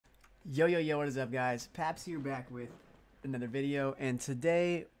Yo, yo, yo, what is up, guys? Paps here back with another video, and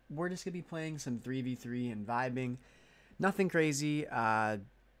today we're just gonna be playing some 3v3 and vibing. Nothing crazy,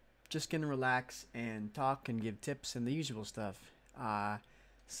 just gonna relax and talk and give tips and the usual stuff.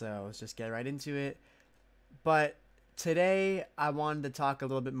 So let's just get right into it. But today I wanted to talk a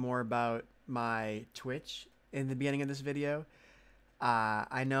little bit more about my Twitch in the beginning of this video.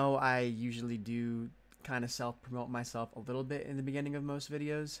 I know I usually do kind of self promote myself a little bit in the beginning of most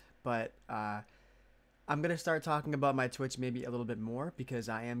videos, but I'm going to start talking about my Twitch maybe a little bit more because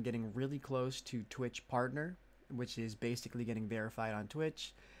I am getting really close to Twitch Partner, which is basically getting verified on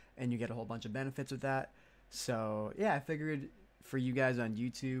Twitch, and you get a whole bunch of benefits with that. So, yeah, I figured for you guys on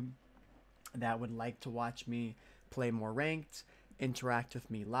YouTube that would like to watch me play more ranked, interact with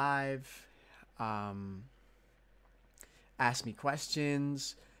me live, um, ask me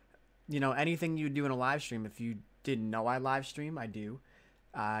questions, anything you do in a live stream. If you didn't know I live stream, I do.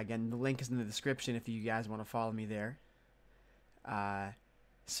 Again, the link is in the description if you guys want to follow me there. Uh,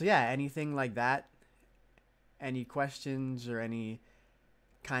 so yeah, anything like that, any questions or any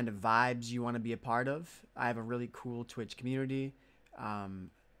kind of vibes you want to be a part of, I have a really cool Twitch community.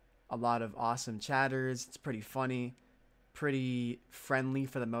 Um, a lot of awesome chatters. It's pretty funny, pretty friendly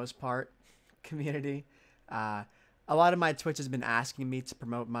for the most part community. Uh, a lot of my Twitch has been asking me to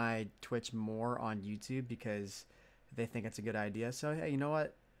promote my Twitch more on YouTube because they think it's a good idea. So, hey, you know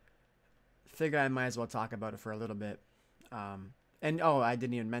what? Figure I might as well talk about it for a little bit. And oh, I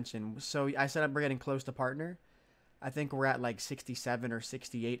didn't even mention. So I said we're getting close to partner. I think we're at like 67 or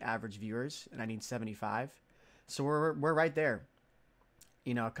 68 average viewers, and I need 75. So we're right there.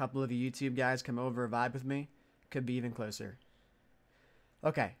 A couple of you YouTube guys come over, vibe with me, could be even closer.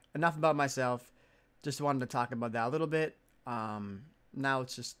 Okay, enough about myself. Just wanted to talk about that a little bit. Now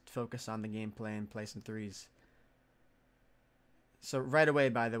let's just focus on the gameplay and play some threes. So right away,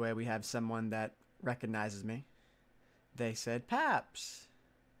 by the way, we have someone that recognizes me. They said Paps.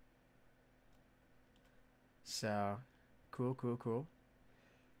 So cool, cool, cool.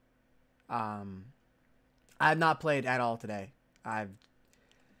 I've not played at all today. I've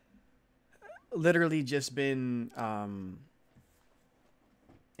literally just been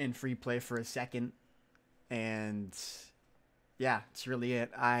in free play for a second, and yeah, it's really it.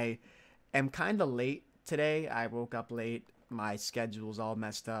 I am kind of late today. I woke up late. My schedule's all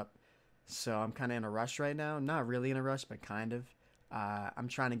messed up. So I'm kind of in a rush right now. Not really in a rush, but kind of. I'm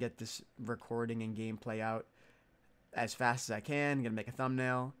trying to get this recording and gameplay out as fast as I can. I'm going to make a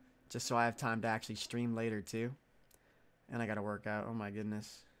thumbnail just so I have time to actually stream later too. And I got to work out. Oh my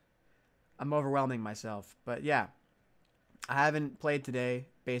goodness. I'm overwhelming myself. But yeah, I haven't played today,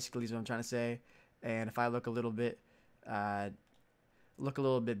 basically is what I'm trying to say. And if I look a little bit bad, a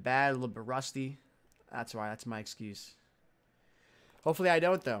little bit rusty, that's why. That's my excuse. Hopefully I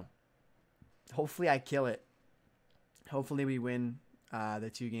don't, though. Hopefully I kill it. Hopefully we win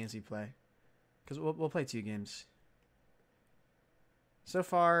the 2 games we play. Because we'll play 2 games. So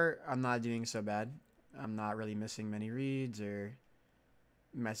far, I'm not doing so bad. I'm not really missing many reads or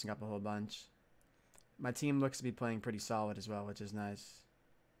messing up a whole bunch. My team looks to be playing pretty solid as well, which is nice.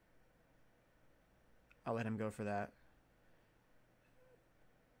 I'll let him go for that.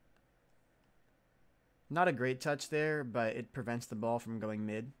 Not a great touch there, but it prevents the ball from going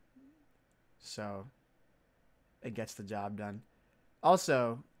mid. So it gets the job done.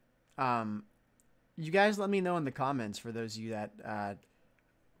 Also, you guys let me know in the comments for those of you that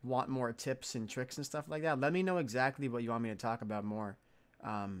want more tips and tricks and stuff like that. Let me know exactly what you want me to talk about more.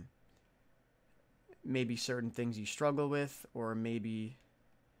 Maybe certain things you struggle with, or maybe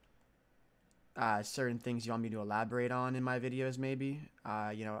certain things you want me to elaborate on in my videos, maybe.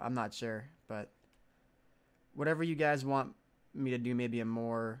 I'm not sure, but whatever you guys want me to do, maybe a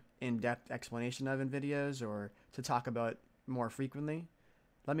more in-depth explanation of in videos or to talk about more frequently,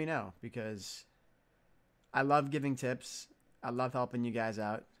 let me know, because I love giving tips. I love helping you guys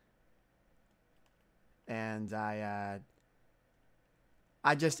out. And I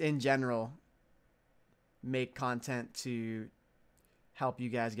just in general make content to help you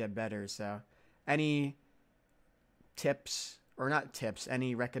guys get better. So any tips, or not tips,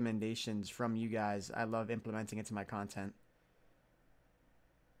 any recommendations from you guys, I love implementing into my content.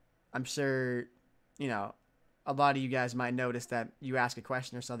 I'm sure, a lot of you guys might notice that you ask a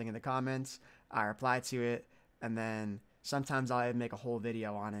question or something in the comments, I reply to it, and then sometimes I'll even make a whole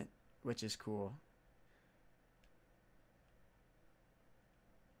video on it, which is cool.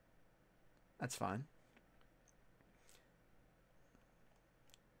 That's fine.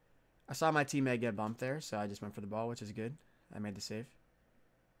 I saw my teammate get bumped there, so I just went for the ball, which is good. I made the save.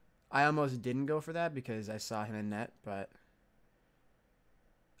 I almost didn't go for that because I saw him in net, but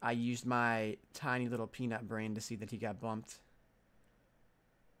I used my tiny little peanut brain to see that he got bumped.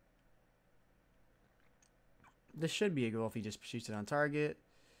 This should be a goal if he just shoots it on target.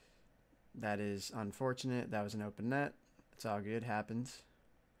 That is unfortunate. That was an open net. It's all good. Happens.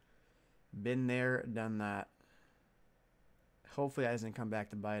 Been there, done that. Hopefully that doesn't come back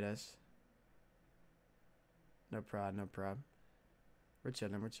to bite us. No prob, no prob. We're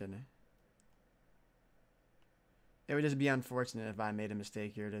chilling, we're chilling. It would just be unfortunate if I made a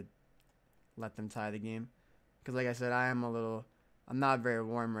mistake here to let them tie the game. Because like I said, I'm not very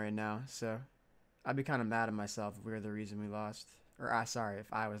warm right now. So I'd be kind of mad at myself if we were the reason we lost. Or, sorry,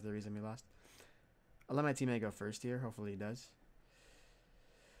 if I was the reason we lost. I'll let my teammate go first here. Hopefully he does.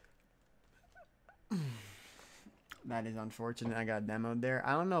 That is unfortunate. I got demoed there.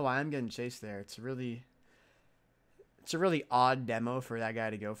 I don't know why I'm getting chased there. It's a really odd demo for that guy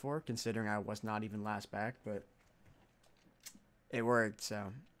to go for, considering I was not even last back, but it worked,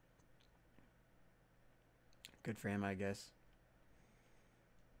 so good for him, I guess.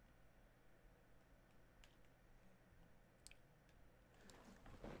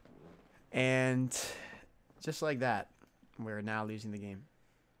 And just like that, we're now losing the game.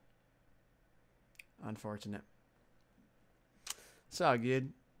 Unfortunate. It's all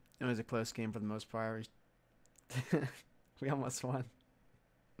good. It was a close game for the most part. We almost won.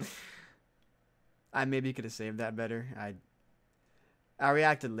 I maybe could have saved that better. I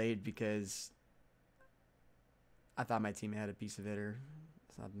reacted late because I thought my teammate had a piece of it or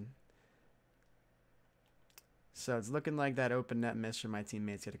something. So it's looking like that open net miss from my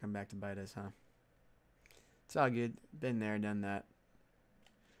teammate's going to come back to bite us, huh? It's all good. Been there, done that.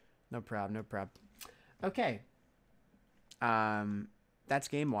 No problem, no problem. Okay. That's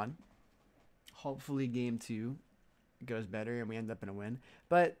game 1. Hopefully game 2 goes better and we end up in a win.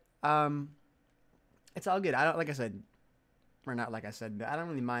 But it's all good. I don't, like I said, or not like I said, but I don't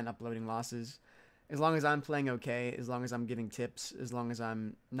really mind uploading losses. As long as I'm playing okay, as long as I'm getting tips, as long as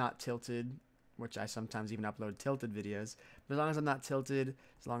I'm not tilted, which I sometimes even upload tilted videos. But as long as I'm not tilted,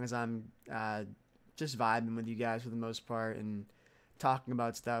 as long as I'm just vibing with you guys for the most part and talking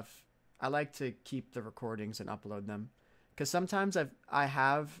about stuff, I like to keep the recordings and upload them. Because sometimes I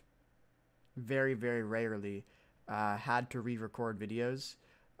have very, very rarely had to re-record videos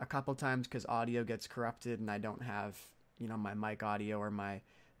a couple times because audio gets corrupted and I don't have, you know, my mic audio or my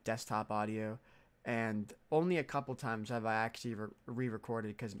desktop audio. And only a couple times have I actually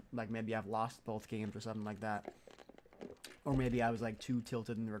re-recorded because, like, maybe I've lost both games or something like that. Or maybe I was, like, too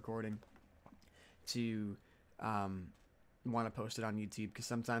tilted in the recording to want to post it on YouTube. Because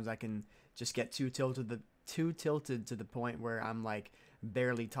sometimes I can just get too tilted to the point where I'm, like,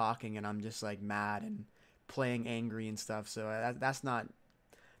 barely talking and I'm just, like, mad and playing angry and stuff. So that's not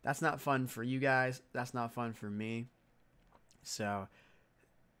fun for you guys. That's not fun for me. So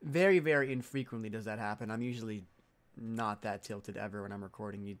very, very infrequently does that happen. I'm usually not that tilted ever when I'm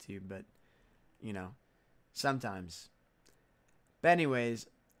recording YouTube, but, you know, sometimes. But anyways,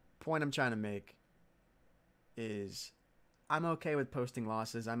 point I'm trying to make is I'm okay with posting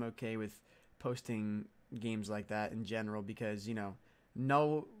losses. I'm okay with posting games like that in general because, you know,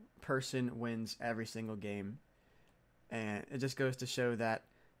 no person wins every single game. And it just goes to show that,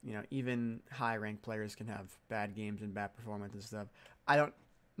 you know, even high-ranked players can have bad games and bad performance and stuff. I don't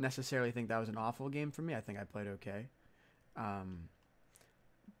necessarily think that was an awful game for me. I think I played okay.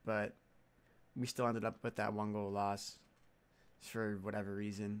 But we still ended up with that 1-goal loss for whatever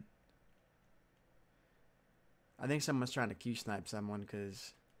reason. I think someone's trying to Q-snipe someone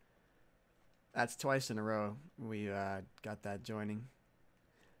because that's twice in a row we got that joining.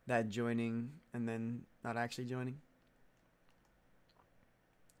 That joining and then not actually joining.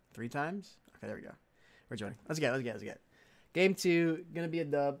 3 times? Okay, there we go. We're joining. Let's get. Game 2, gonna be a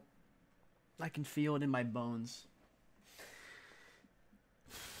dub. I can feel it in my bones.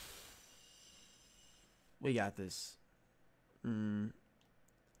 We got this.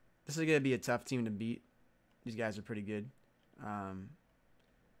 This is gonna be a tough team to beat. These guys are pretty good.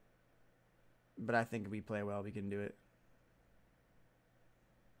 But I think if we play well, we can do it.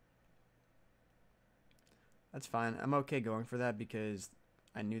 That's fine. I'm okay going for that because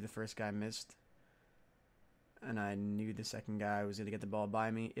I knew the first guy missed. And I knew the second guy was going to get the ball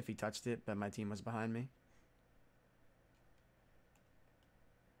by me if he touched it, but my team was behind me.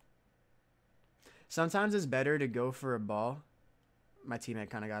 Sometimes it's better to go for a ball. My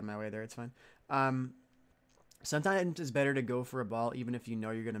teammate kind of got in my way there. It's fine. Sometimes it's better to go for a ball even if you know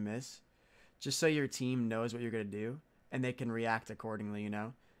you're going to miss. Just so your team knows what you're going to do and they can react accordingly, you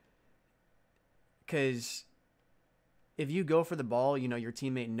know? Because if you go for the ball, you know, your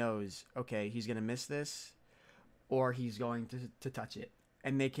teammate knows, okay, he's going to miss this or he's going to touch it.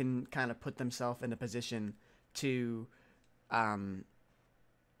 and they can kind of put themselves in a position to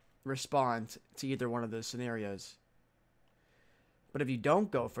respond to either one of those scenarios. But if you don't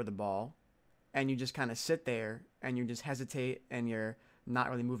go for the ball and you just kind of sit there and you just hesitate and you're not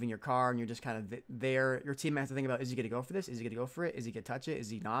really moving your car and you're just kind of there, your teammate has to think about, is he going to go for this? Is he going to go for it? Is he going to touch it? Is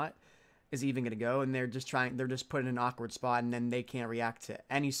he not? Is he even going to go? And they're just put in an awkward spot, and then they can't react to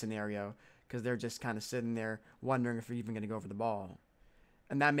any scenario because they're just kind of sitting there wondering if you're even going to go for the ball.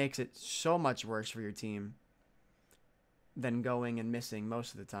 And that makes it so much worse for your team than going and missing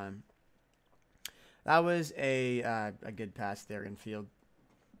most of the time. That was a good pass there in field.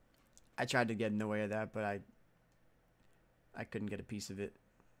 I tried to get in the way of that, but I couldn't get a piece of it.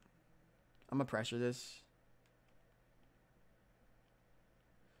 I'm going to pressure this.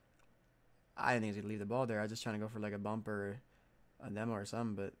 I didn't think he was going to leave the ball there. I was just trying to go for like a bump or a demo or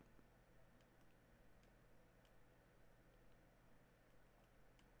something, but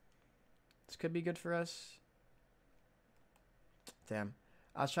this could be good for us. Damn.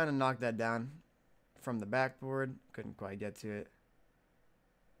 I was trying to knock that down from the backboard. Couldn't quite get to it.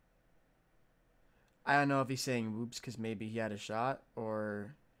 I don't know if he's saying whoops because maybe he had a shot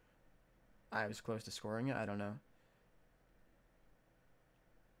or I was close to scoring it. I don't know.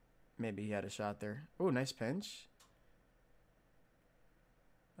 Maybe he had a shot there. Oh, nice pinch.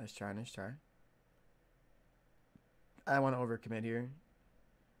 Nice try, nice try. I want to overcommit here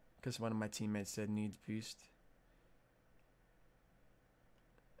because one of my teammates said needs boost.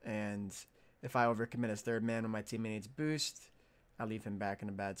 And if I overcommit as third man when my teammate needs boost, I leave him back in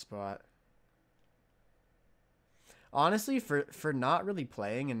a bad spot. Honestly, for not really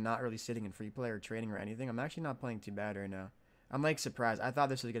playing and not really sitting in free play or training or anything, I'm actually not playing too bad right now. I'm like surprised. I thought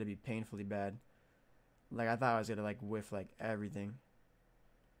this was going to be painfully bad. Like I thought I was going to like whiff like everything.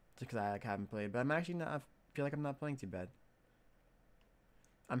 Just because I like haven't played. But I'm actually not, I feel like I'm not playing too bad.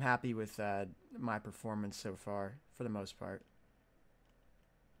 I'm happy with my performance so far for the most part.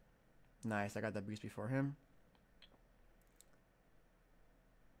 Nice. I got that boost before him.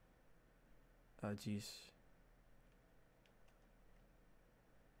 Oh, jeez.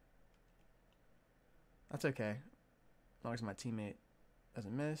 That's okay. As long as my teammate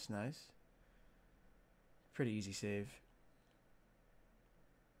doesn't miss. Nice. Pretty easy save.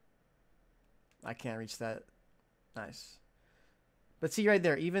 I can't reach that. Nice. But see right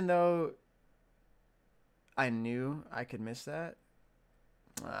there, even though I knew I could miss that.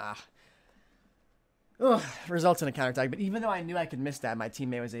 Results in a counterattack. But even though I knew I could miss that, my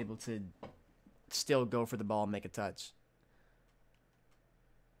teammate was able to still go for the ball and make a touch.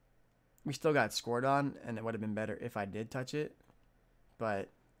 We still got scored on, and it would have been better if I did touch it. But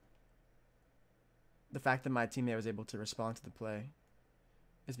the fact that my teammate was able to respond to the play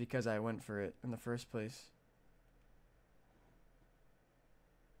is because I went for it in the first place.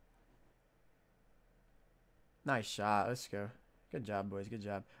 Nice shot. Let's go. Good job, boys. Good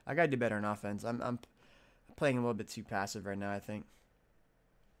job. I got to do better on offense. I'm playing a little bit too passive right now, I think.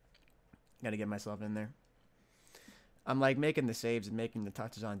 Got to get myself in there. I'm like making the saves and making the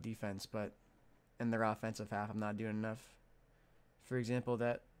touches on defense, but in their offensive half, I'm not doing enough. For example,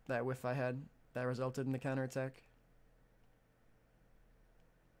 that whiff I had that resulted in the counterattack.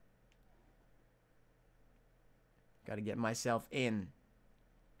 Got to get myself in.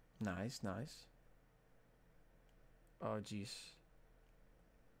 Nice, nice. Oh, jeez.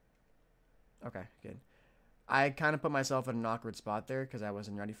 Okay, good. I kind of put myself in an awkward spot there because I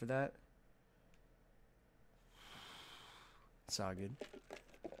wasn't ready for that. It's all good.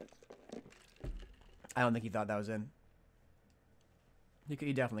 I don't think he thought that was in.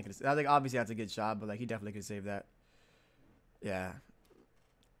 He definitely could have. I think obviously that's a good shot, but like he definitely could save that. Yeah.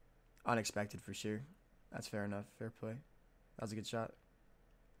 Unexpected for sure. That's fair enough. Fair play. That was a good shot.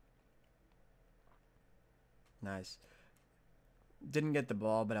 Nice. Didn't get the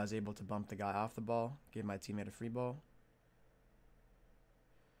ball, but I was able to bump the guy off the ball. Give my teammate a free ball.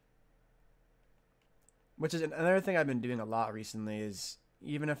 Which is another thing I've been doing a lot recently is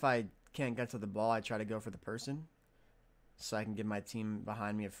even if I can't get to the ball, I try to go for the person so I can give my team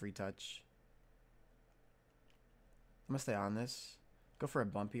behind me a free touch. I'm going to stay on this. Go for a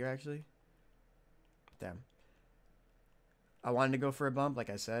bump here, actually. Damn. I wanted to go for a bump, like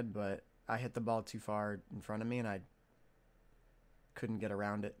I said, but I hit the ball too far in front of me and I couldn't get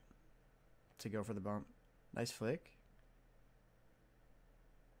around it to go for the bump. Nice flick.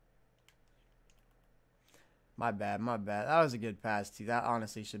 My bad, my bad. That was a good pass, too. That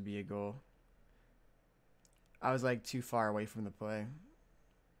honestly should be a goal. I was, like, too far away from the play.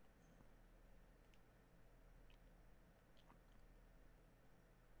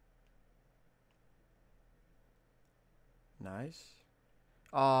 Nice.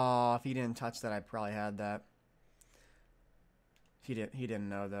 Oh, if he didn't touch that, I probably had that. He didn't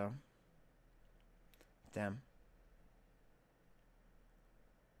know though. Damn.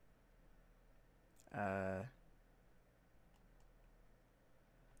 Uh.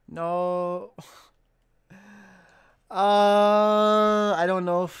 No. I don't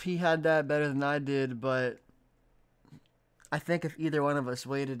know if he had that better than I did, but I think if either one of us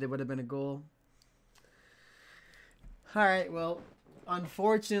waited, it would have been a goal. All right, well,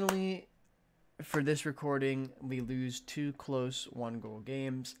 unfortunately for this recording, we lose 2 close 1-goal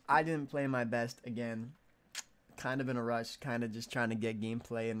games. I didn't play my best again. Kind of in a rush, kind of just trying to get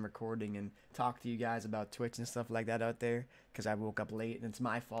gameplay and recording and talk to you guys about Twitch and stuff like that out there because I woke up late and it's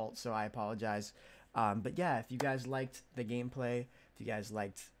my fault, so I apologize. But yeah, if you guys liked the gameplay, if you guys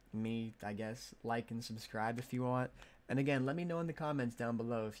liked me, I guess, like and subscribe if you want. And again, let me know in the comments down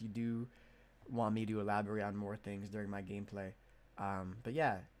below if you do want me to elaborate on more things during my gameplay. But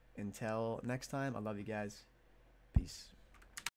yeah, until next time, I love you guys. Peace.